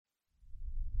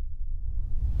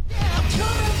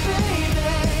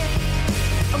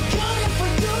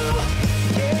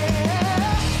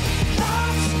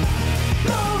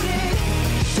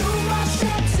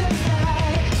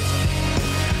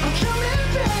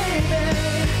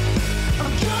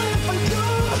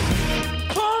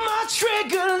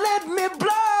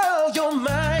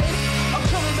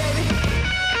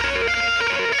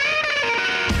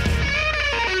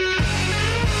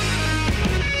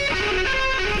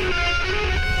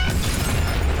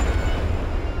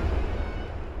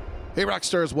Hey, rock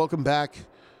stars, welcome back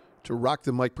to Rock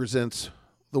the Mic Presents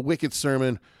The Wicked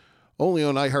Sermon, only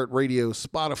on iHeartRadio,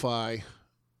 Spotify,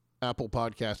 Apple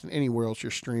Podcast, and anywhere else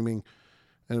you're streaming.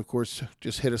 And, of course,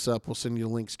 just hit us up. We'll send you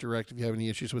links direct if you have any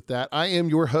issues with that. I am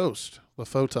your host, the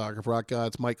photographer, Rock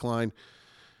Gods, Mike Klein.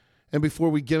 And before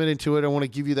we get into it, I want to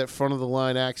give you that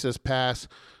front-of-the-line access pass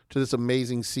to this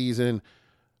amazing season.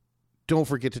 Don't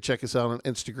forget to check us out on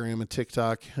Instagram and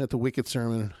TikTok at The Wicked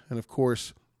Sermon. And, of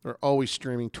course, we're always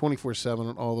streaming 24/7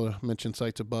 on all the mentioned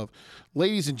sites above.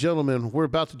 Ladies and gentlemen, we're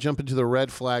about to jump into the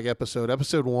red flag episode.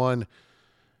 Episode 1,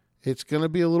 it's going to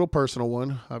be a little personal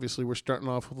one. Obviously, we're starting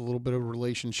off with a little bit of a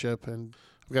relationship, and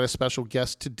I've got a special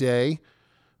guest today.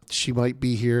 She might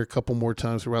be here a couple more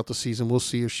times throughout the season. We'll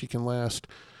see if she can last.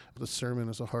 The sermon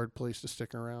is a hard place to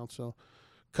stick around. So,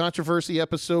 controversy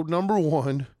episode number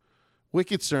 1,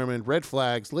 Wicked Sermon, red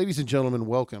flags. Ladies and gentlemen,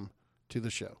 welcome to the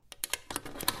show.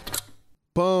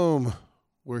 Boom.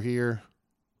 We're here.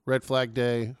 Red flag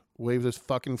day. Wave those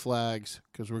fucking flags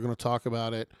because we're going to talk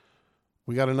about it.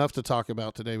 We got enough to talk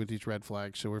about today with these red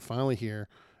flags. So we're finally here.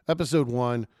 Episode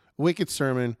 1, Wicked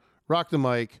Sermon, Rock the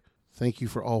Mic. Thank you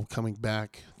for all coming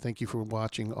back. Thank you for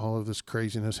watching all of this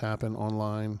craziness happen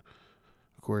online.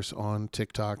 Of course, on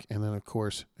TikTok and then, of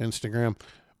course, Instagram.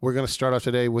 We're going to start off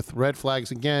today with red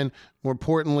flags again. More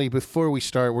importantly, before we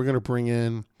start, we're going to bring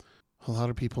in a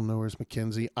lot of people know her as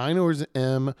Mackenzie. I know her as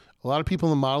M. A lot of people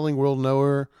in the modeling world know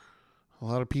her. A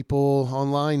lot of people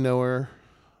online know her.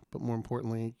 But more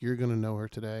importantly, you're going to know her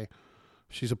today.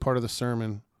 She's a part of the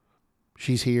sermon.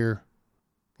 She's here.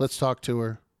 Let's talk to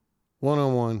her.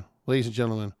 One-on-one. Ladies and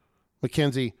gentlemen,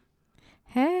 Mackenzie.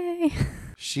 Hey.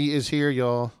 She is here,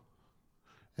 y'all.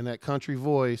 And that country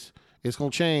voice, it's going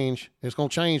to change. It's going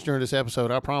to change during this episode.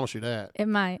 I promise you that. It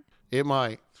might. It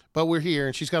might. But we're here,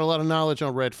 and she's got a lot of knowledge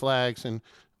on red flags, and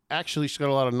actually she's got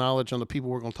a lot of knowledge on the people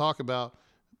we're going to talk about.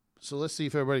 So let's see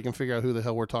if everybody can figure out who the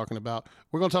hell we're talking about.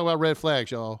 We're going to talk about red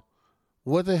flags, y'all.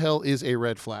 What the hell is a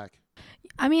red flag?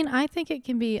 I mean, I think it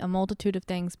can be a multitude of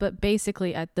things, but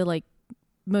basically at the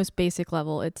most basic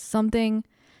level, it's something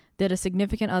that a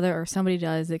significant other or somebody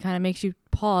does that kind of makes you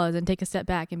pause and take a step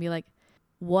back and be like,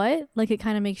 what? Like, it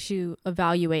kind of makes you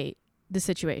evaluate the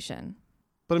situation.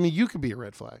 But I mean, you could be a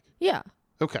red flag. Yeah.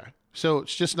 Okay. So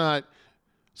it's just not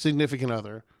significant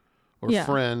other or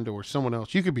friend or someone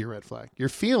else. You could be a red flag. Your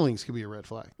feelings could be a red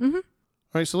flag. Mm-hmm. All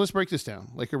right. So let's break this down.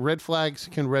 Like, can red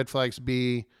flags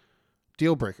be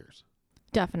deal breakers?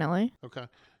 Definitely. Okay.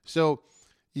 So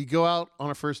you go out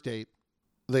on a first date.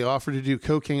 They offer to do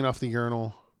cocaine off the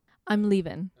urinal. I'm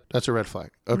leaving. That's a red flag.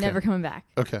 Okay. Never coming back.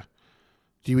 Okay.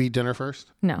 Do you eat dinner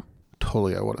first? No.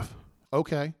 Totally, I would have.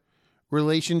 Okay.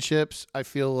 Relationships, I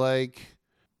feel like,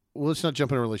 well, let's not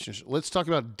jump in a relationship. Let's talk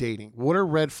about dating. What are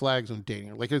red flags on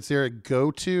dating? Like, is there a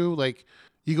go-to? Like,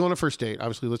 you go on a first date.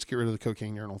 Obviously, let's get rid of the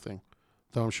cocaine urinal thing,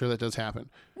 though I'm sure that does happen.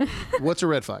 What's a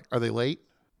red flag? Are they late?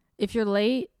 If you're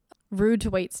late, rude to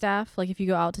wait staff. Like, if you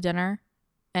go out to dinner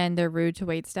and they're rude to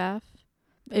wait staff.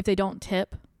 If they don't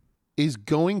tip. Is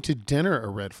going to dinner a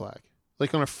red flag?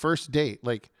 Like, on a first date?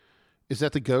 Like, is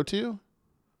that the go-to?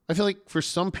 I feel like for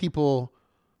some people,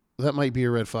 that might be a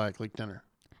red flag, like dinner.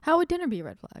 How would dinner be a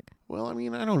red flag? Well, I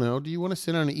mean, I don't know. Do you want to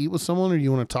sit down and eat with someone, or do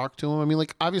you want to talk to them? I mean,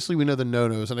 like, obviously we know the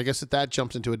no-nos, and I guess that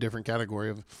jumps into a different category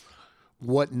of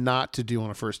what not to do on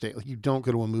a first date. Like, you don't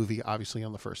go to a movie, obviously,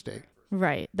 on the first date.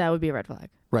 Right. That would be a red flag.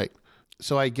 Right.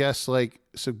 So I guess,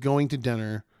 so going to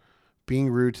dinner, being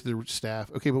rude to the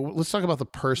staff. Okay, but let's talk about the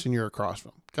person you're across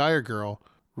from. Guy or girl,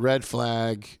 red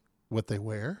flag, what they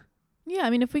wear? Yeah,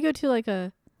 I mean, if we go to,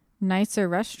 a nicer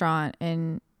restaurant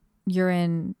and you're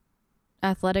in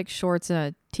athletic shorts and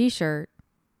a t-shirt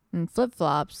and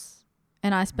flip-flops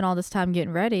and I spend all this time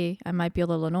getting ready, I might be a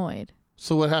little annoyed.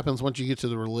 So what happens once you get to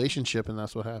the relationship and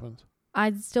that's what happens?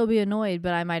 I'd still be annoyed,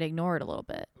 but I might ignore it a little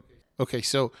bit. Okay,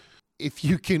 so if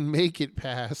you can make it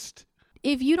past...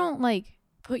 If you don't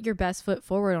put your best foot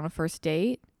forward on a first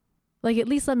date, at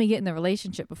least let me get in the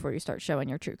relationship before you start showing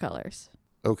your true colors.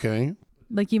 Okay.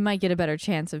 You might get a better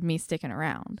chance of me sticking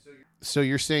around. So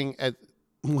you're saying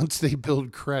once they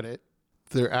build credit,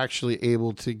 they're actually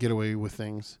able to get away with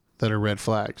things that are red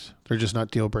flags. They're just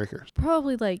not deal breakers.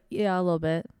 Probably a little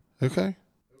bit. Okay.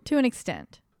 To an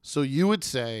extent. So you would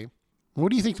say, what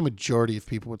do you think the majority of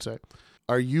people would say?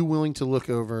 Are you willing to look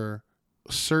over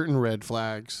certain red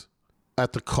flags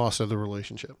at the cost of the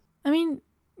relationship? I mean,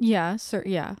 yeah, sir,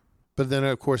 yeah. But then,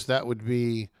 of course, that would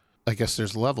be, I guess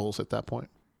there's levels at that point.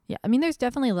 Yeah, I mean, there's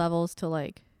definitely levels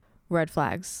to red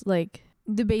flags.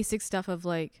 The basic stuff of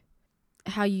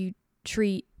how you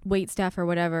treat wait staff or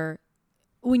whatever.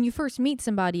 When you first meet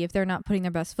somebody, if they're not putting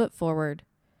their best foot forward,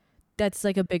 that's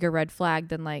a bigger red flag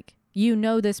than you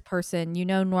know this person, you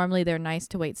know normally they're nice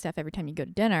to wait staff every time you go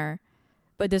to dinner,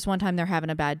 but this one time they're having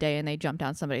a bad day and they jump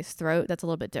down somebody's throat. That's a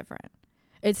little bit different.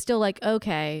 It's still like,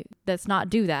 okay, let's not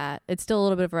do that. It's still a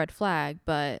little bit of a red flag,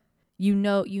 but you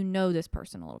know this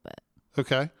person a little bit.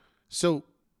 Okay. So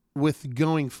with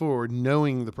going forward,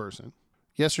 knowing the person,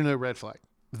 yes or no red flag,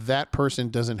 that person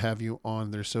doesn't have you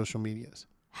on their social medias.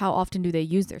 How often do they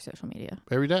use their social media?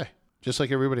 Every day, just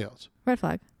like everybody else. Red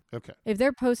flag. Okay. If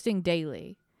they're posting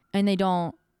daily and they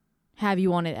don't have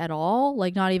you on it at all,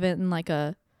 like not even like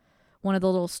one of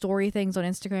the little story things on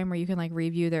Instagram where you can like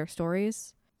review their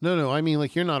stories. No. I mean,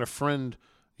 like, you're not a friend.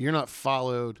 You're not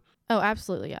followed. Oh,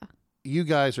 absolutely. Yeah. You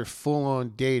guys are full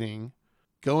on dating,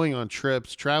 going on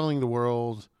trips, traveling the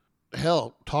world,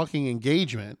 hell, talking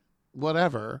engagement,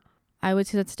 whatever. I would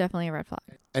say that's definitely a red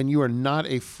flag. And you are not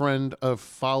a friend of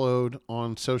followed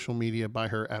on social media by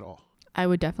her at all. I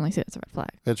would definitely say that's a red flag.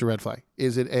 That's a red flag.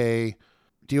 Is it a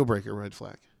deal breaker red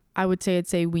flag? I would say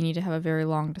it's a we need to have a very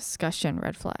long discussion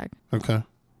red flag. Okay.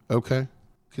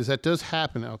 Because that does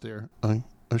happen out there. I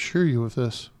assure you of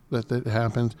this, that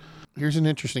happens. Here's an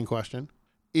interesting question.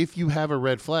 If you have a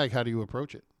red flag, how do you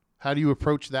approach it? How do you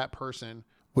approach that person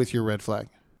with your red flag?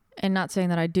 And not saying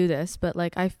that I do this, but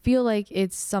like I feel like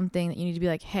it's something that you need to be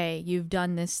like, hey, you've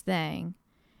done this thing.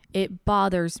 It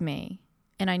bothers me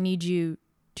and I need you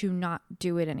to not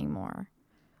do it anymore.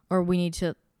 Or we need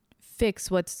to fix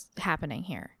what's happening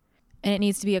here. And it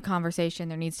needs to be a conversation.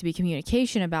 There needs to be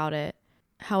communication about it.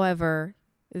 However,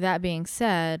 that being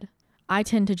said, I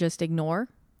tend to just ignore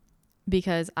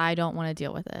because I don't want to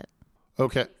deal with it.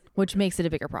 Okay. Which makes it a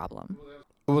bigger problem.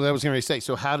 Well, that was going to say,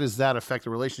 so how does that affect the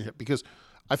relationship? Because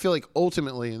I feel like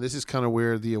ultimately, and this is kind of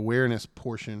where the awareness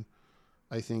portion,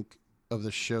 I think, of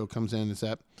the show comes in, is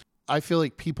that I feel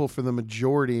like people, for the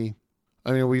majority,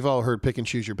 I mean, we've all heard pick and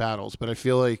choose your battles, but I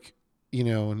feel like, you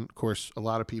know, and of course, a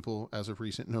lot of people, as of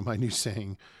recent, know my new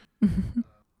saying,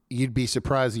 you'd be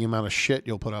surprised the amount of shit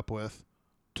you'll put up with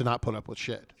to not put up with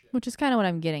shit. Which is kind of what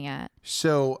I'm getting at.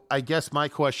 So I guess my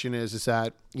question is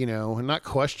that, you know, and not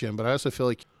question, but I also feel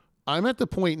like I'm at the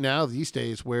point now these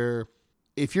days where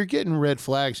if you're getting red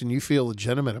flags and you feel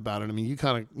legitimate about it, I mean,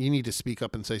 you need to speak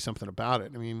up and say something about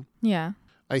it. I mean, yeah,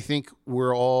 I think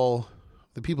we're all,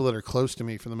 the people that are close to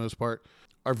me for the most part,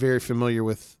 are very familiar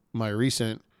with my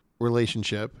recent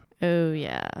relationship. Oh,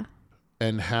 yeah.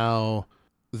 And how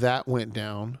that went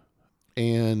down.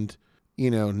 And,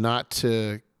 you know, not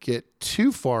to get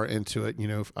too far into it, you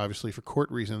know, obviously for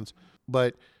court reasons,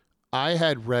 but I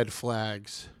had red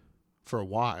flags for a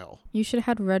while. You should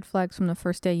have had red flags from the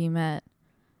first day you met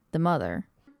the mother.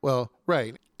 Well,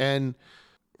 right. And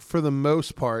for the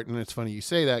most part, and it's funny you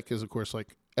say that because, of course,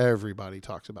 like everybody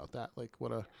talks about that. Like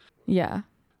yeah.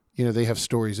 You know, they have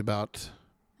stories about.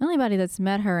 Anybody that's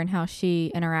met her and how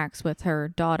she interacts with her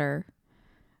daughter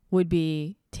would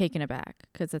be taken aback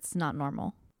because it's not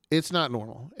normal. It's not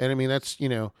normal. And I mean, that's, you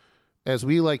know, as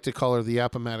we like to call her, the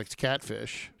Appomattox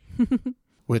catfish,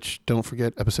 which don't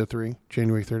forget episode 3,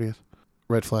 January 30th,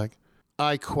 red flag.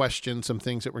 I questioned some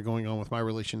things that were going on with my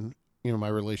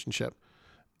relationship.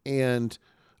 And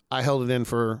I held it in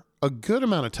for a good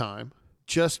amount of time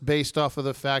just based off of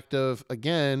the fact of,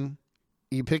 again,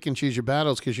 you pick and choose your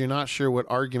battles because you're not sure what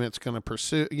argument's going to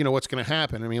pursue, you know, what's going to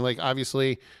happen. I mean, like,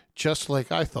 obviously, just like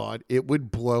I thought, it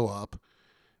would blow up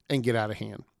and get out of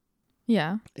hand.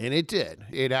 Yeah. And it did.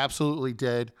 It absolutely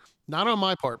did. Not on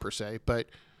my part per se, but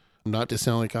not to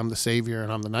sound like I'm the savior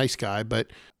and I'm the nice guy, but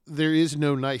there is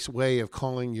no nice way of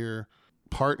calling your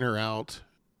partner out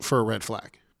for a red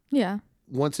flag. Yeah.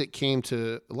 Once it came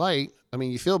to light, I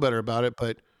mean, you feel better about it,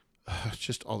 but it's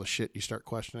just all the shit you start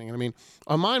questioning. And I mean,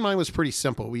 on mine was pretty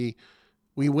simple. We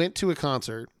went to a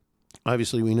concert.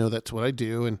 Obviously, we know that's what I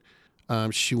do.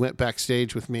 And she went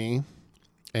backstage with me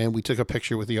and we took a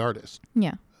picture with the artist.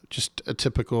 Yeah. Just a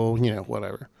typical, you know,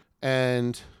 whatever.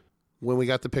 And when we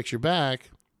got the picture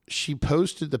back, she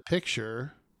posted the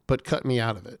picture, but cut me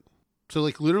out of it. So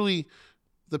like literally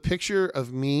the picture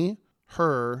of me,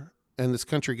 her, and this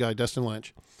country guy, Dustin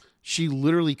Lynch, she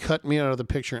literally cut me out of the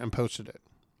picture and posted it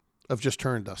of just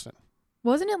her and Dustin.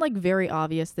 Wasn't it like very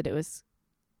obvious that it was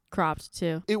cropped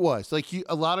too? It was like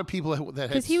a lot of people that had,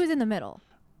 because he was in the middle.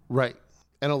 Right.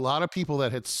 And a lot of people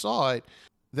that had saw it,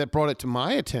 that brought it to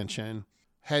my attention,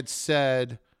 had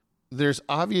said, there's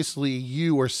obviously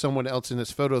you or someone else in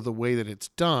this photo the way that it's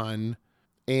done.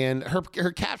 And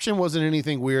her caption wasn't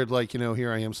anything weird like, you know,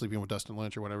 here I am sleeping with Dustin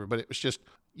Lynch or whatever. But it was just,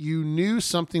 you knew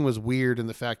something was weird in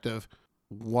the fact of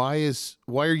why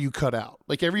are you cut out?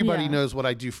 Like everybody knows what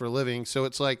I do for a living. So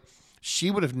it's like she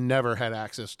would have never had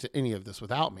access to any of this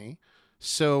without me.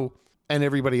 So, and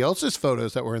everybody else's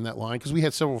photos that were in that line, because we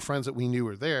had several friends that we knew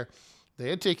were there. They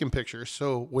had taken pictures.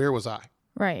 So where was I?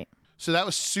 Right. So that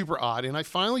was super odd. And I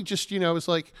finally just, it was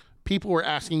like people were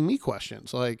asking me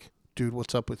questions like, dude,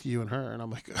 what's up with you and her? And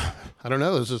I'm like, I don't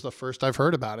know. This is the first I've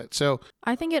heard about it. So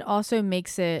I think it also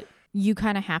makes it, you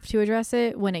kind of have to address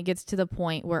it when it gets to the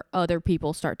point where other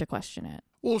people start to question it.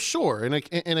 well, sure. And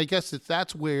I guess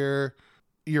that's where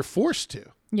you're forced to,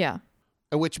 Yeah.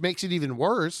 which makes it even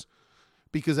worse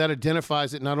because that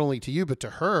identifies it not only to you, but to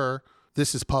her.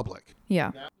 This is public.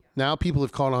 Yeah. Now people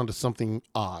have caught on to something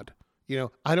odd.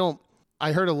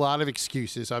 I heard a lot of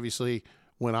excuses. Obviously,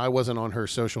 when I wasn't on her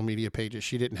social media pages,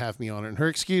 she didn't have me on it. And her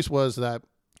excuse was that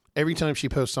every time she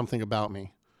posts something about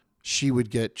me, she would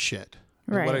get shit.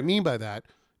 And Right. what I mean by that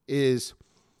is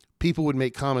people would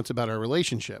make comments about our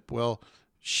relationship. Well,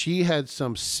 she had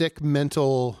some sick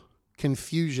mental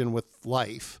confusion with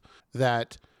life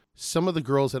that some of the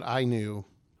girls that I knew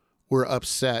were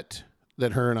upset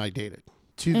that her and I dated.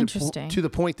 Interesting. To the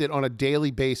point that on a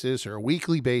daily basis or a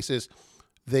weekly basis,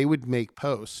 they would make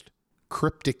posts,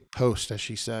 cryptic posts, as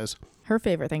she says, Her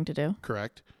favorite thing to do.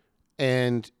 correct,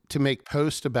 and to make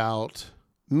posts about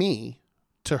me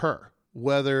to her.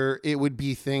 Whether it would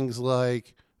be things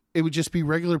like, it would just be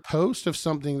regular post of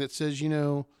something that says,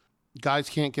 guys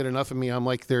can't get enough of me. I'm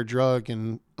like their drug,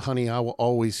 and honey, I will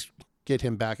always get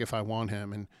him back if I want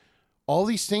him. And all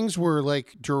these things were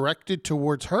like directed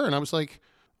towards her. And I was like,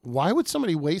 why would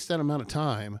somebody waste that amount of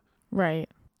time Right.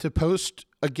 to post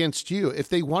against you? If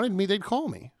they wanted me, they'd call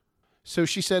me. So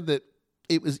she said that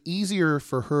it was easier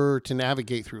for her to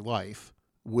navigate through life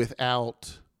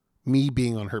without me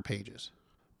being on her pages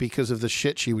because of the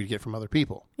shit she would get from other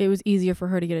people. It was easier for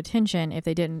her to get attention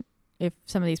if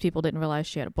some of these people didn't realize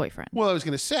she had a boyfriend. Well, I was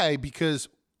going to say, because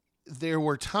there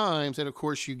were times that, of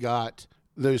course, you got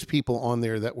those people on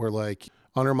there that were like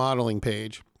on her modeling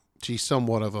page. She's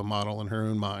somewhat of a model in her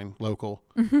own mind, local,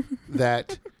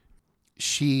 that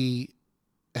she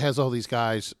has all these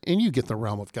guys, and you get the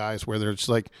realm of guys where they're just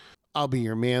like, I'll be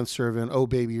your manservant. Oh,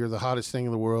 baby, you're the hottest thing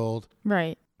in the world.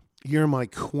 Right. You're my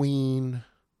queen,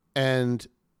 and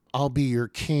I'll be your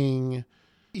king.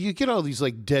 You get all these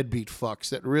like deadbeat fucks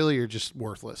that really are just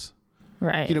worthless.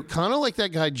 Right. Kind of like that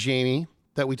guy, Jamie,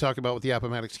 that we talked about with the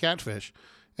Appomattox Catfish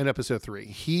in episode 3.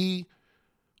 He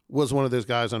was one of those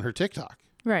guys on her TikTok.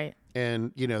 Right.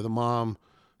 And, the mom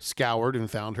scoured and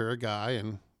found her a guy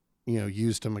and,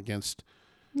 used him against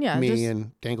me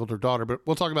and dangled her daughter. But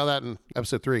we'll talk about that in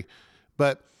episode 3.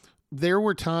 But there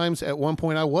were times at one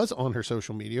point I was on her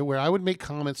social media where I would make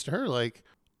comments to her like,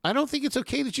 I don't think it's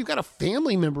okay that you've got a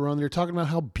family member on there talking about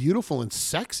how beautiful and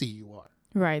sexy you are.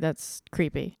 Right. That's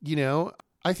creepy.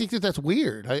 I think that that's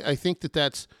weird. I think that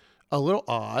that's a little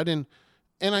odd. And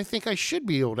I think I should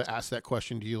be able to ask that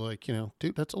question to you. Like,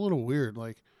 dude, that's a little weird.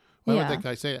 Like, why would that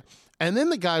guy say that? And then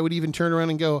the guy would even turn around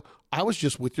and go, I was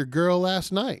just with your girl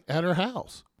last night at her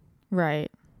house. Right.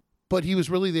 But he was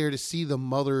really there to see the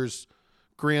mother's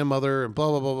grandmother and blah,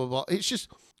 blah, blah, blah, blah. It's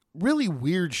just really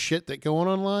weird shit that go on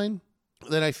online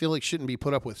that I feel like shouldn't be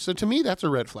put up with. So to me, that's a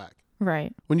red flag.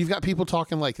 Right. When you've got people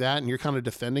talking like that and you're kind of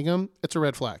defending them, it's a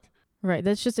red flag. Right.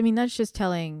 That's just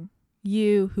telling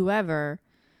you, whoever,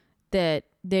 that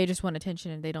they just want attention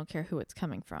and they don't care who it's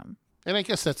coming from. And I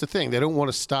guess that's the thing. They don't want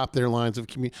to stop their lines of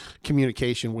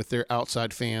communication with their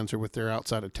outside fans or with their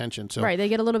outside attention. So right. They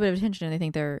get a little bit of attention and they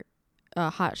think they're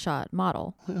a hotshot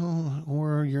model.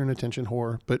 Or you're an attention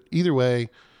whore. But either way,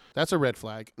 that's a red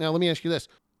flag. Now, let me ask you this.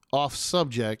 Off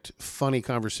subject, funny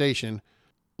conversation.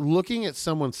 Looking at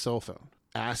someone's cell phone,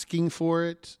 asking for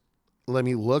it. Let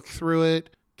me look through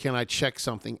it. Can I check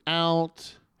something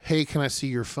out? Hey, can I see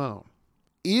your phone?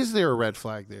 Is there a red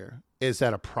flag there? Is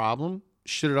that a problem?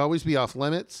 Should it always be off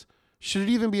limits? Should it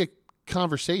even be a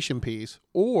conversation piece?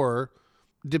 Or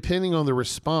depending on the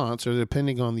response or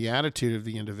depending on the attitude of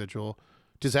the individual,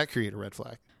 does that create a red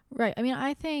flag? Right. I mean,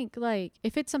 I think like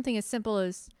if it's something as simple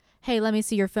as, hey, let me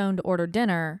see your phone to order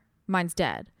dinner, mine's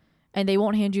dead, and they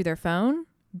won't hand you their phone,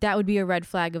 that would be a red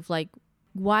flag of like,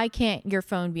 why can't your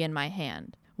phone be in my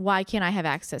hand? Why can't I have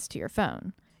access to your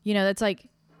phone? That's like,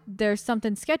 there's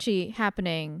something sketchy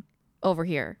happening over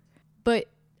here. But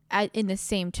in the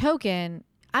same token,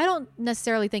 I don't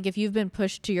necessarily think if you've been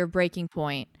pushed to your breaking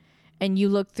point and you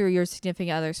look through your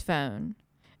significant other's phone,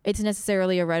 it's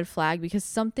necessarily a red flag because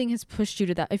something has pushed you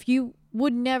to that. If you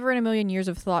would never in a million years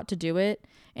have thought to do it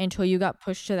until you got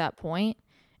pushed to that point,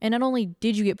 and not only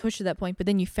did you get pushed to that point, but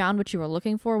then you found what you were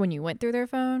looking for when you went through their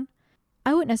phone,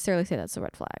 I wouldn't necessarily say that's a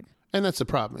red flag. And that's the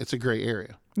problem. It's a gray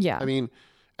area. Yeah. I mean,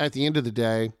 at the end of the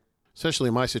day, especially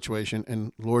in my situation,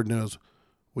 and Lord knows,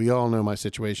 we all know my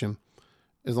situation,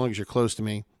 as long as you're close to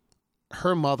me,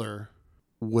 her mother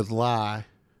would lie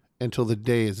until the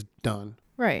day is done.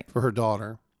 Right. for her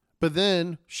daughter. But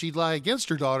then she'd lie against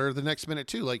her daughter the next minute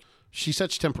too. Like she's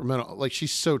such temperamental. Like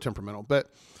she's so temperamental.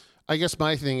 But I guess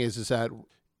my thing is that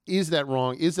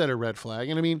wrong? Is that a red flag?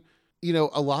 And I mean, you know,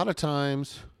 a lot of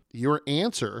times your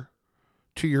answer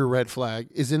to your red flag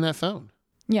is in that phone.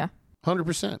 Yeah.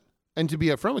 100%. And to be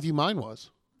upfront with you, mine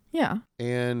was. Yeah.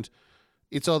 And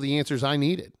it's all the answers I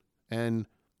needed. And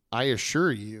I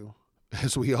assure you,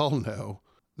 as we all know,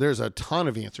 there's a ton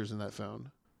of answers in that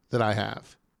phone that I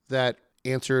have that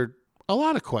answered a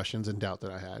lot of questions and doubt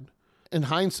that I had. In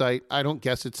hindsight, I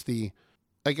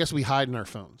guess we hide in our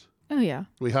phones. Oh, yeah.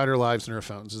 We hide our lives in our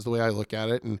phones is the way I look at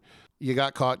it. And you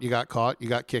got caught, you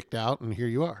got kicked out, and here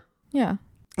you are. Yeah.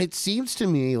 It seems to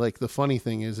me like the funny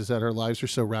thing is that our lives are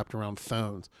so wrapped around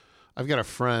phones. I've got a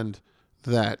friend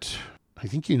that I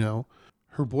think you know,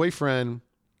 her boyfriend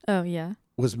Oh, yeah.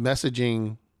 was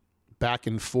messaging back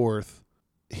and forth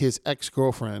his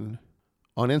ex-girlfriend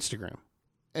on Instagram.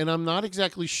 And I'm not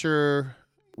exactly sure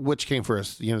which came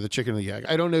first, you know, the chicken or the egg.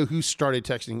 I don't know who started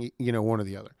texting, you know, one or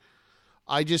the other.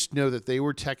 I just know that they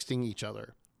were texting each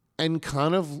other and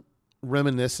kind of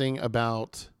reminiscing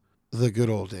about the good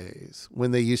old days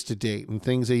when they used to date and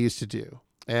things they used to do.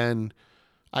 And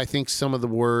I think some of the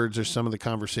words or some of the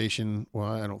conversation,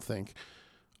 well, I don't think,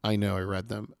 I know I read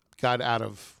them, got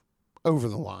over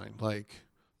the line, like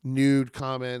nude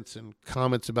comments and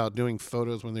comments about doing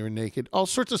photos when they were naked, all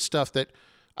sorts of stuff that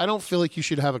I don't feel like you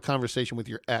should have a conversation with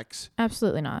your ex.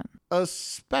 Absolutely not.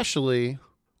 Especially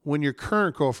when your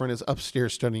current girlfriend is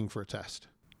upstairs studying for a test.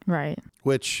 Right.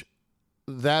 Which,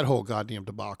 that whole goddamn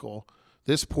debacle,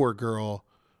 this poor girl,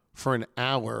 for an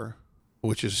hour,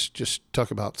 which is just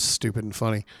talk about stupid and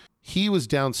funny, he was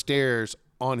downstairs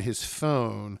on his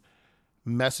phone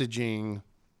messaging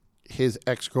his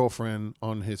ex-girlfriend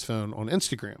on his phone on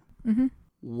Instagram. Mm-hmm.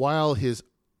 While his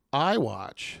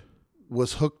iWatch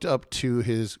was hooked up to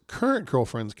his current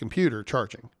girlfriend's computer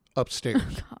charging upstairs.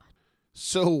 Oh, God.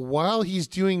 So while he's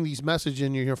doing these messages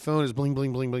and your phone is bling,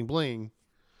 bling, bling, bling, bling,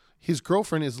 his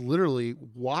girlfriend is literally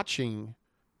watching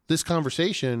this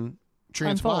conversation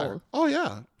transpire. Unfold. Oh,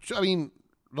 yeah. I mean,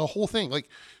 the whole thing. Like,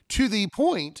 to the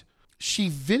point, she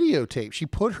videotaped. She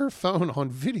put her phone on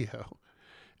video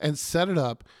and set it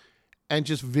up and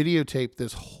just videotaped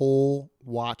this whole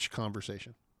watch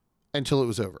conversation until it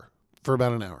was over for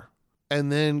about an hour. And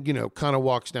then, you know, kind of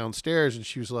walks downstairs and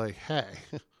she was like, hey,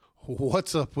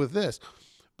 what's up with this?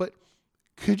 But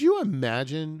could you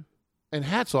imagine, and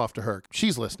hats off to her,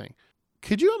 she's listening.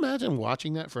 Could you imagine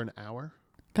watching that for an hour?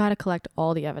 Gotta collect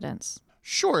all the evidence.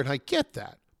 Sure, and I get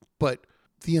that. But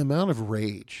the amount of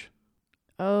rage,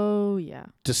 Oh, yeah.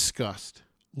 disgust,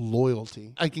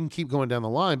 loyalty, I can keep going down the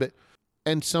line, but,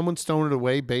 and someone's throwing it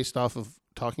away based off of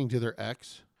talking to their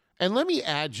ex. And let me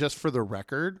add, just for the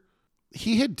record,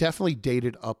 he had definitely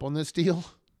dated up on this deal.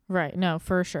 Right. No,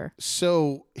 for sure.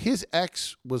 So his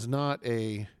ex was not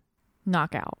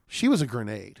Knockout. she was a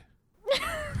grenade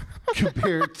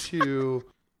compared to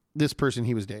this person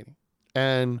he was dating.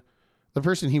 And the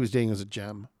person he was dating was a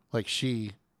gem. Like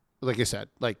I said,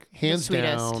 like hands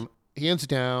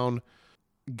down,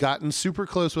 gotten super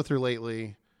close with her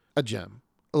lately, a gem.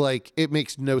 Like it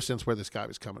makes no sense where this guy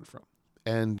was coming from.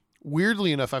 And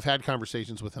weirdly enough, I've had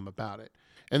conversations with him about it.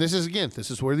 And this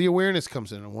is where the awareness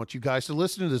comes in. I want you guys to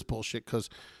listen to this bullshit because,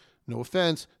 no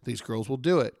offense, these girls will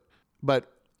do it.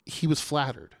 But he was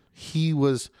flattered. He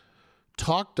was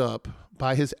talked up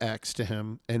by his ex to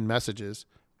him in messages,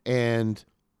 and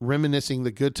reminiscing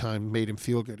the good time made him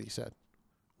feel good, he said.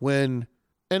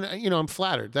 I'm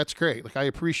flattered. That's great. Like, I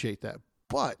appreciate that.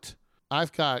 But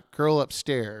I've got girl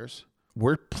upstairs.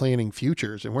 We're planning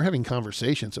futures and we're having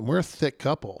conversations and we're a thick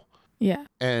couple. Yeah.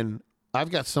 And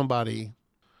I've got somebody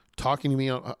talking to me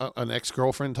on an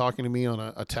ex-girlfriend talking to me on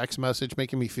a text message,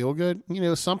 making me feel good. You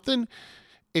know, something,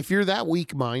 if you're that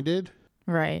weak-minded,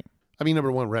 Right. I mean,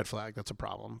 number one, red flag, that's a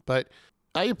problem. But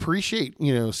I appreciate,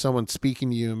 you know, someone speaking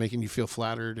to you and making you feel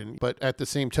flattered. But at the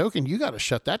same token, you got to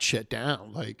shut that shit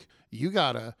down. Like, you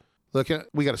got to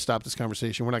we got to stop this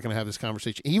conversation. We're not going to have this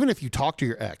conversation. Even if you talk to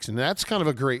your ex, and that's kind of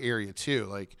a gray area too.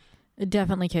 Like,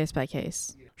 Definitely case by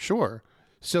case. Sure.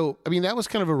 So, I mean, that was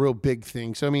kind of a real big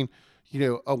thing. So, I mean, you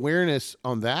know, awareness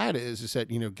on that is that,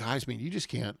 you know, guys, I mean,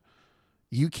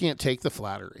 you can't take the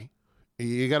flattery.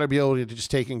 You got to be able to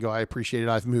just take and go, I appreciate it.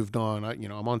 I've moved on.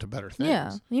 I'm on to better things.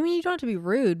 Yeah. I mean, you don't have to be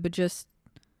rude, but just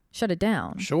shut it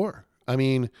down. Sure. I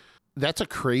mean, that's a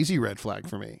crazy red flag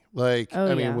for me. Like,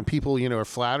 when people, you know, are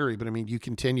flattery, but I mean, you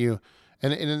continue.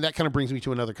 And that kind of brings me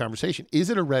to another conversation. Is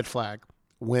it a red flag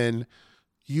when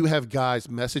you have guys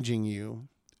messaging you,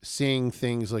 saying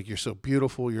things like, you're so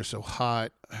beautiful, you're so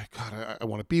hot, God, I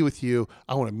want to be with you,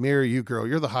 I want to marry you, girl,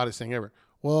 you're the hottest thing ever,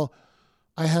 Well,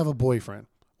 I have a boyfriend.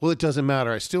 Well, it doesn't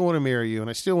matter. I still want to marry you, and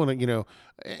I still want to,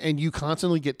 and you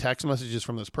constantly get text messages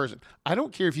from this person. I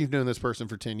don't care if you've known this person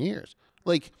for 10 years.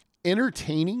 Like,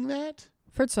 entertaining that?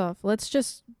 First off, let's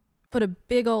just put a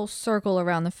big old circle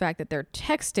around the fact that they're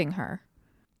texting her,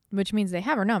 which means they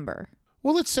have her number.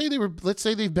 Well, let's say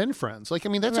they've been friends. Like, I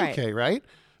mean, that's Right. okay, right?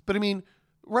 But I mean,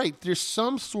 right, there's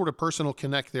some sort of personal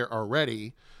connect there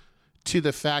already to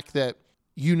the fact that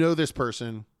you know this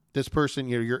person,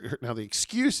 you're now the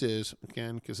excuse is,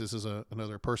 again, because this is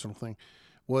another personal thing,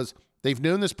 was they've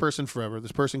known this person forever.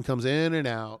 This person comes in and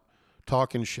out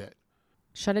talking shit.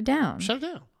 Shut it down. Shut it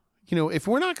down. If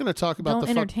we're not going to talk about Don't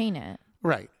entertain it.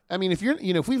 Right. I mean, if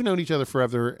if we've known each other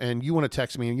forever and you want to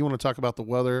text me and you want to talk about the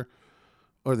weather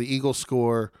or the Eagles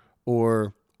score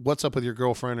or what's up with your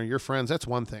girlfriend or your friends, that's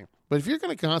one thing. But if you're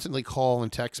going to constantly call and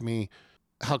text me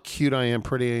how cute I am,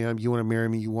 pretty I am, you want to marry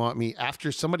me, you want me,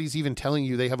 after somebody's even telling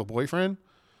you they have a boyfriend,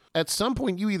 at some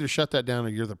point you either shut that down or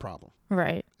you're the problem.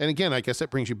 Right. And again, I guess that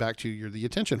brings you back to you're the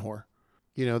attention whore.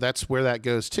 That's where that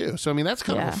goes too. So, I mean, that's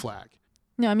kind of a flag.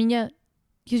 No, I mean, yeah,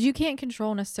 because you can't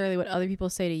control necessarily what other people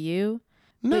say to you,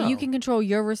 No. but you can control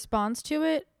your response to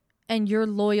it and your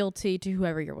loyalty to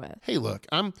whoever you're with. Hey, look,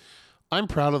 I'm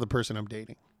proud of the person I'm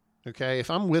dating. Okay? If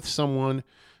I'm with someone,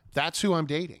 that's who I'm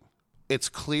dating. It's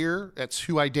clear. That's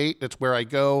who I date. That's where I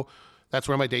go. That's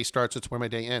where my day starts. That's where my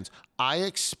day ends. I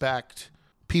expect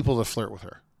people to flirt with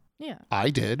her. Yeah. I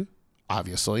did,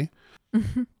 obviously,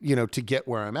 to get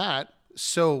where I'm at.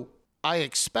 So I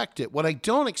expect it. What I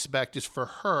don't expect is for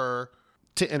her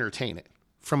to entertain it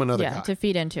from another guy. Yeah, to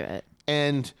feed into it.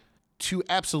 And to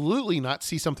absolutely not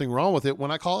see something wrong with it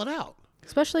when I call it out.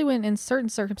 Especially when in certain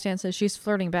circumstances she's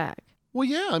flirting back. Well,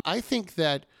 yeah, I think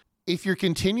that if you're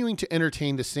continuing to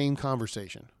entertain the same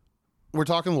conversation, we're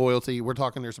talking loyalty, we're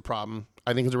talking there's a problem,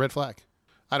 I think it's a red flag.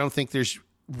 I don't think there's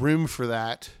room for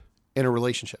that in a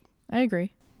relationship. I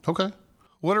agree. Okay.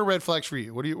 What are red flags for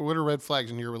you? What are red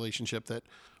flags in your relationship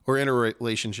or in a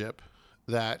relationship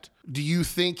that do you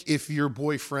think if your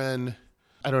boyfriend,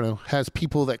 I don't know, has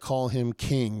people that call him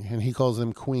king and he calls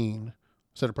them queen,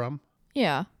 is that a problem?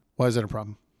 Yeah. Why is that a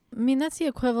problem? I mean, that's the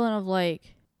equivalent of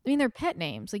they're pet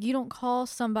names. Like, you don't call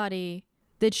somebody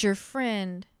that's your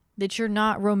friend that you're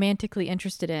not romantically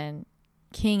interested in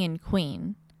king and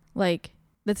queen. Like,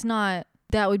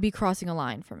 that would be crossing a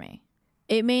line for me.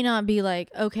 It may not be like,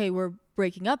 okay, we're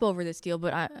breaking up over this deal,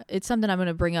 but it's something I'm going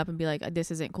to bring up and be like,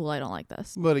 this isn't cool. I don't like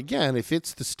this. But again, if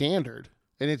it's the standard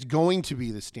and it's going to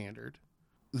be the standard,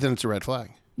 then it's a red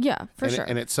flag. Yeah, for sure.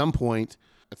 And at some point,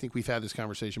 I think we've had this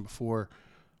conversation before.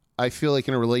 I feel like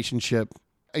in a relationship,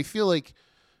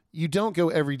 you don't go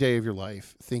every day of your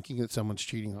life thinking that someone's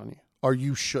cheating on you, or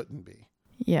you shouldn't be.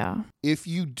 Yeah. If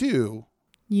you do,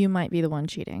 You might be the one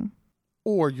cheating.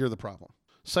 or you're the problem.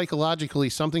 Psychologically,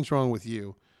 something's wrong with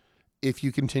you if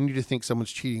you continue to think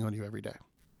someone's cheating on you every day.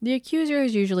 The accuser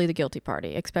is usually the guilty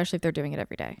party, especially if they're doing it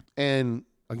every day. And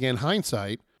again,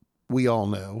 hindsight, we all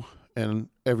know, and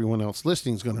everyone else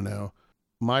listening is going to know,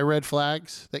 my red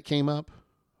flags that came up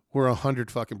were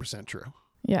 100% true.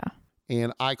 Yeah.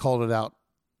 And I called it out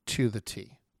to the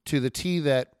T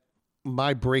that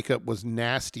my breakup was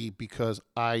nasty because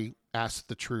I asked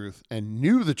the truth and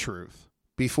knew the truth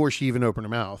before she even opened her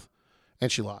mouth,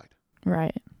 and she lied.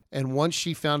 Right. And once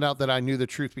she found out that I knew the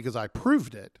truth because I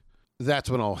proved it, that's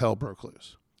when all hell broke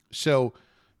loose. So,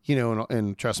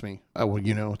 and trust me,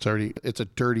 it's a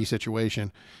dirty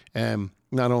situation. And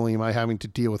not only am I having to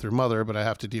deal with her mother, but I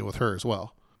have to deal with her as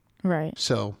well. Right.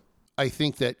 So I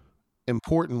think that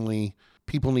importantly,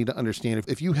 people need to understand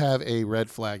if you have a red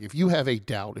flag, if you have a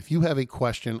doubt, if you have a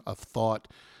question, a thought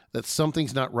that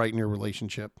something's not right in your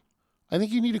relationship, I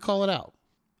think you need to call it out.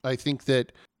 I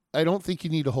don't think you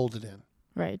need to hold it in.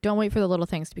 Right. Don't wait for the little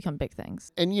things to become big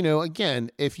things. And, again,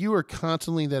 if you are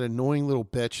constantly that annoying little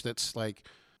bitch that's like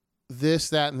this,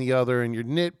 that, and the other, and you're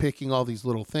nitpicking all these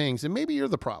little things, then maybe you're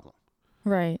the problem.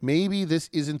 Right. Maybe this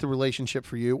isn't the relationship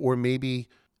for you, or maybe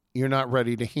you're not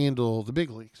ready to handle the big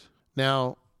leagues.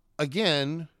 Now,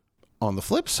 again, on the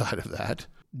flip side of that,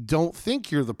 don't think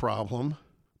you're the problem,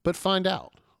 but find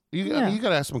out. You got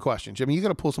to ask some questions. I mean, you got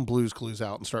to pull some Blue's Clues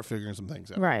out and start figuring some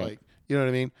things out. Right. Like, you know what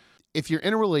I mean? If you're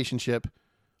in a relationship,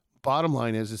 bottom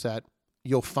line is that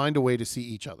you'll find a way to see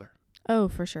each other. Oh,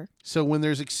 for sure. So when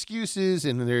there's excuses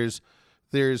and there's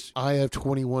I have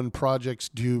 21 projects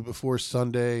due before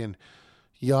Sunday and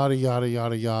yada, yada,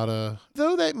 yada, yada,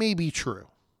 though that may be true.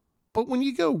 But when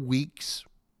you go weeks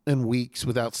and weeks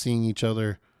without seeing each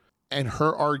other, and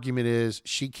her argument is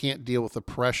she can't deal with the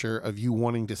pressure of you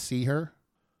wanting to see her.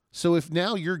 So if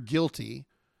now you're guilty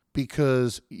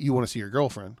because you want to see your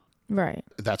girlfriend, Right.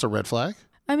 that's a red flag.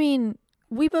 I mean,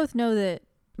 we both know that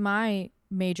my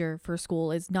major for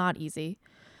school is not easy.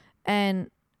 And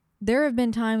there have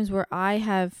been times where I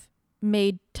have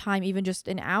made time, even just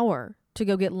an hour, to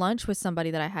go get lunch with somebody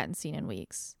that I hadn't seen in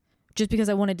weeks, just because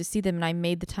I wanted to see them and I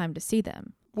made the time to see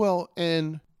them. Well,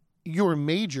 and your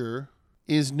major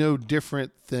is no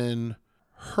different than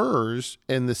hers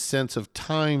in the sense of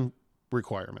time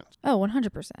requirements. Oh,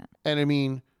 100%. And I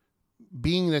mean,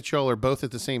 being that y'all are both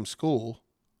at the same school,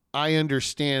 I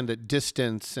understand that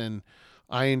distance, and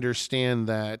I understand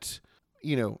that,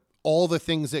 you know, all the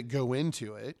things that go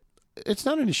into it. It's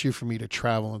not an issue for me to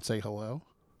travel and say hello.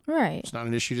 Right. It's not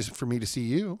an issue for me to see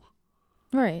you.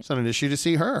 Right. It's not an issue to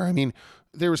see her. I mean,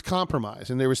 there was compromise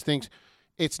and there was things.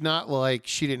 It's not like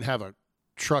she didn't have a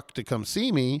truck to come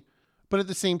see me, but at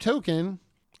the same token,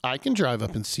 I can drive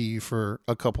up and see you for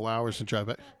a couple hours and drive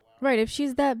back. Right. If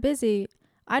she's that busy,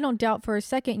 I don't doubt for a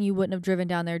second you wouldn't have driven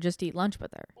down there just to eat lunch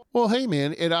with her. Well, hey,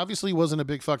 man, it obviously wasn't a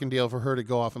big fucking deal for her to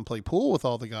go off and play pool with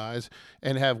all the guys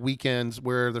and have weekends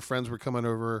where the friends were coming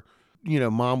over. You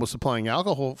know, mom was supplying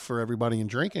alcohol for everybody and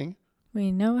drinking.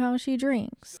 We know how she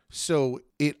drinks. So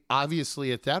it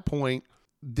obviously at that point,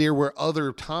 there were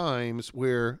other times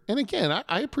where, and again,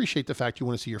 I appreciate the fact you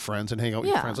want to see your friends and hang out with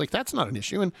your friends. Like, that's not an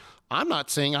issue. And I'm not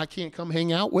saying I can't come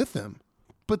hang out with them.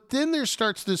 But then there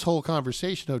starts this whole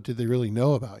conversation of, did they really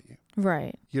know about you?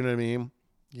 Right. You know what I mean?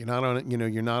 You're not on it, you know,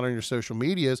 you're not on your social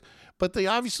medias, but they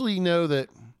obviously know that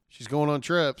she's going on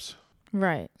trips.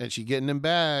 Right. And she getting them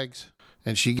bags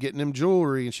and she getting them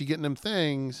jewelry and she getting them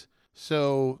things.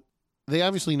 So they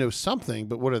obviously know something,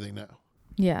 but what do they know?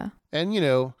 Yeah. And, you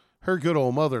know, her good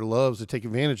old mother loves to take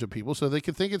advantage of people so they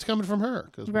could think it's coming from her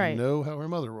because we know how her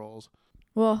mother rolls.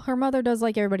 Well, her mother does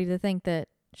like everybody to think that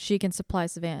she can supply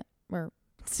Savannah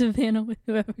with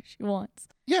whoever she wants.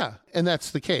 Yeah, and that's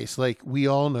the case. Like, we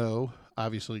all know,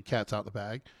 obviously, cat's out the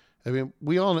bag. I mean,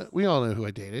 we all know who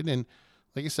I dated. And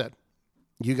like I said,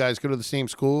 you guys go to the same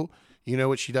school. You know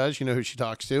what she does. You know who she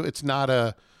talks to. It's not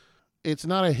a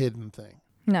hidden thing.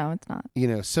 No, it's not. You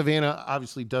know, Savannah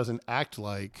obviously doesn't act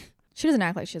like... She doesn't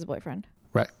act like she has a boyfriend.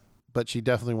 Right. But she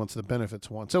definitely wants the benefits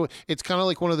one. So it's kind of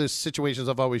like one of those situations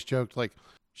I've always joked, like,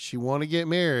 she wanted to get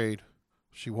married.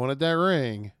 She wanted that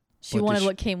ring. She wanted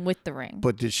what came with the ring.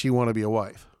 But did she want to be a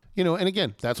wife? You know, and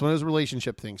again, that's one of those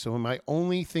relationship things. So my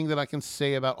only thing that I can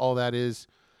say about all that is,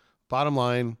 bottom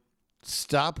line,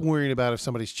 stop worrying about if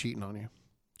somebody's cheating on you.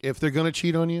 If they're going to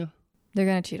cheat on you, they're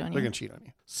going to cheat on you. They're going to cheat on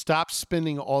you. Stop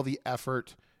spending all the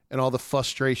effort and all the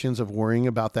frustrations of worrying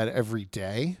about that every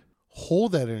day.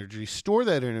 Hold that energy, store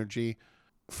that energy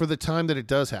for the time that it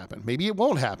does happen. Maybe it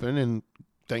won't happen, and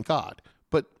thank God.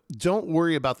 But don't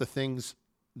worry about the things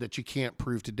that you can't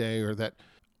prove today or that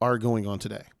are going on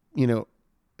today. You know,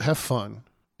 have fun.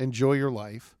 Enjoy your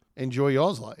life. Enjoy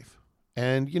y'all's life.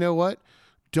 And you know what?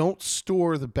 Don't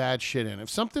store the bad shit in. If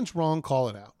something's wrong, call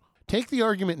it out. Take the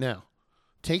argument now.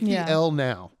 Take the L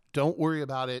now. Don't worry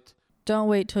about it. Don't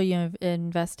wait till you've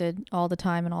invested all the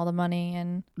time and all the money.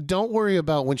 And don't worry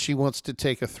about when she wants to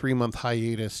take a 3-month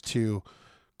hiatus to,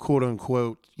 quote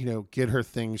unquote, you know, get her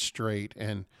things straight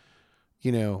and,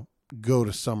 you know, go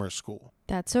to summer school.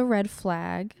 That's a red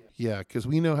flag. Yeah, because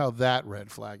we know how that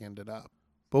red flag ended up.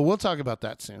 But we'll talk about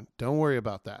that soon. Don't worry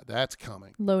about that. That's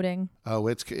coming. Loading. Oh,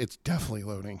 it's definitely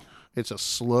loading. It's a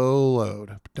slow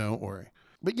load. Don't worry.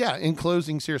 But yeah, in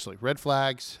closing, seriously, red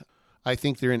flags, I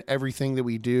think they're in everything that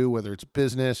we do, whether it's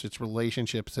business, it's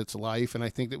relationships, it's life. And I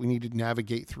think that we need to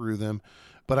navigate through them.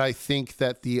 But I think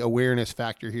that the awareness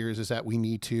factor here is that we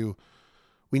need to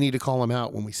call them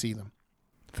out when we see them.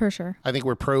 For sure. I think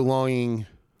we're prolonging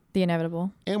the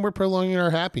inevitable. And we're prolonging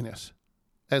our happiness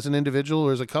as an individual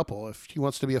or as a couple. If she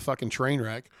wants to be a fucking train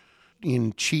wreck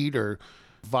and cheat or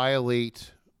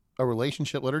violate a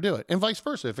relationship, let her do it. And vice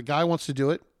versa. If a guy wants to do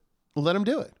it, let him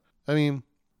do it. I mean,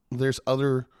 there's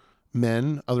other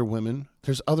men, other women,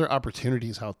 there's other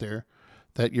opportunities out there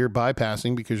that you're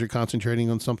bypassing because you're concentrating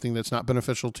on something that's not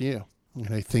beneficial to you.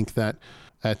 And I think that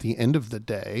at the end of the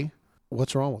day,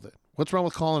 what's wrong with it? What's wrong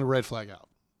with calling a red flag out?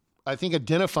 I think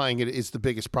identifying it is the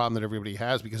biggest problem that everybody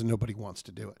has because nobody wants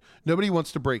to do it. Nobody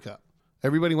wants to break up.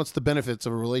 Everybody wants the benefits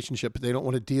of a relationship, but they don't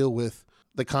want to deal with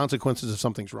the consequences if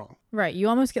something's wrong. Right. You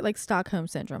almost get like Stockholm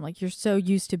syndrome. Like, you're so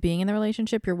used to being in the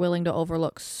relationship, you're willing to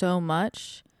overlook so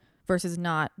much versus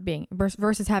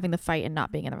having the fight and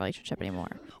not being in the relationship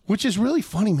anymore. Which is really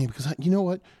funny to me because you know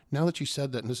what? Now that you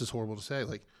said that, and this is horrible to say,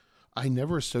 like, I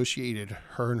never associated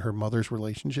her and her mother's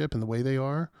relationship and the way they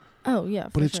are. Oh, yeah.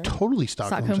 But it's totally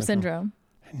Stockholm syndrome.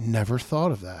 I never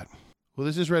thought of that. Well,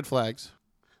 this is red flags.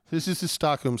 This is the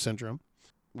Stockholm syndrome.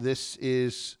 This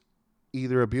is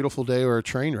either a beautiful day or a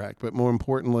train wreck. But more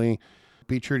importantly,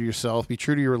 be true to yourself, be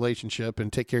true to your relationship,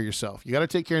 and take care of yourself. You got to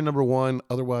take care of number one.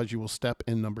 Otherwise, you will step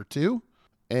in number two.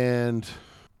 And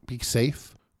be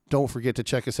safe. Don't forget to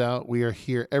check us out. We are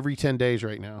here every 10 days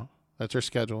right now. That's our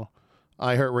schedule.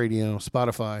 iHeartRadio,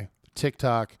 Spotify,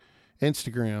 TikTok,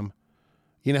 Instagram.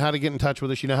 You know how to get in touch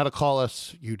with us. You know how to call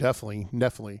us. You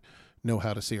definitely know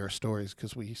how to see our stories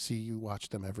because we see you watch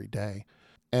them every day.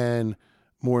 And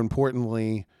more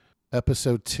importantly,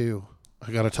 episode 2,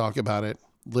 I got to talk about it.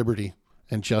 Liberty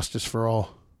and justice for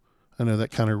all. I know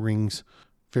that kind of rings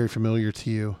very familiar to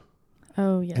you.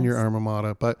 Oh, yes. And your alma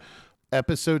mater. But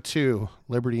episode 2,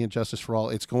 Liberty and Justice for All,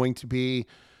 it's going to be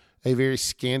a very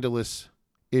scandalous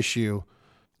issue.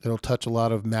 It'll touch a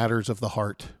lot of matters of the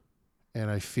heart.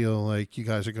 And I feel like you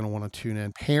guys are going to want to tune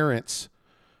in. Parents,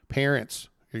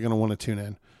 you're going to want to tune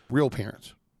in. Real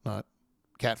parents, not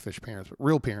catfish parents, but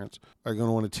real parents are going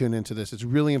to want to tune into this. It's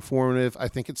really informative. I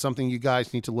think it's something you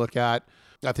guys need to look at.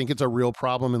 I think it's a real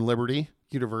problem in Liberty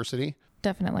University.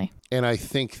 Definitely. And I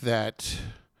think that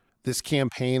this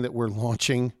campaign that we're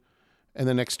launching in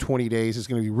the next 20 days is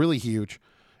going to be really huge.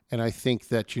 And I think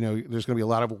that, there's going to be a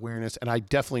lot of awareness. And I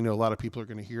definitely know a lot of people are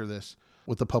going to hear this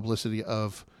with the publicity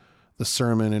of the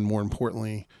sermon and, more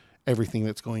importantly, everything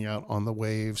that's going out on the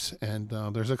waves. And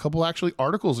there's a couple actually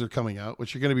articles that are coming out,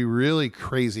 which are going to be really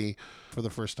crazy for the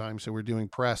first time. So we're doing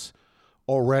press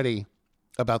already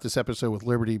about this episode with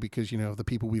Liberty because, the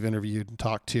people we've interviewed and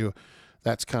talked to,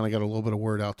 that's kind of got a little bit of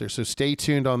word out there. So stay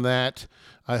tuned on that.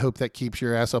 I hope that keeps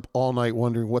your ass up all night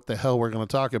wondering what the hell we're going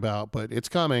to talk about, but it's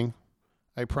coming.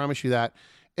 I promise you that.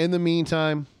 In the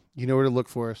meantime, you know where to look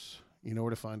for us. You know where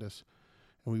to find us.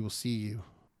 And we will see you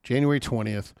January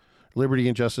 20th, Liberty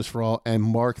and Justice for All, and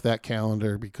mark that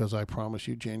calendar because I promise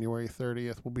you January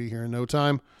 30th will be here in no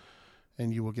time,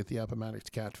 and you will get the Appomattox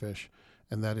Catfish,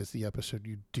 and that is the episode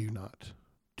you do not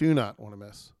want to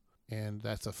miss. And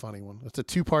that's a funny one. It's a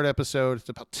 2-part episode. It's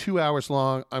about 2 hours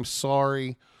long. I'm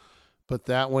sorry, but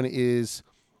that one is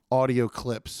audio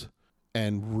clips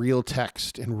and real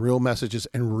text and real messages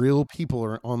and real people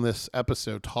are on this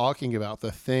episode talking about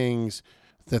the things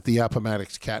that the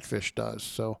Appomattox Catfish does.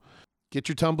 So get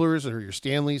your tumblers or your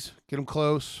Stanleys, get them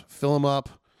close, fill them up,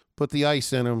 put the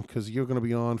ice in them because you're going to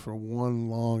be on for one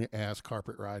long ass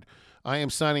carpet ride. I am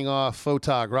signing off.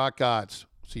 Photog, Rock Gods.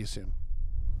 See you soon.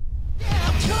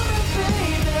 Yeah, I'm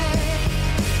coming, baby.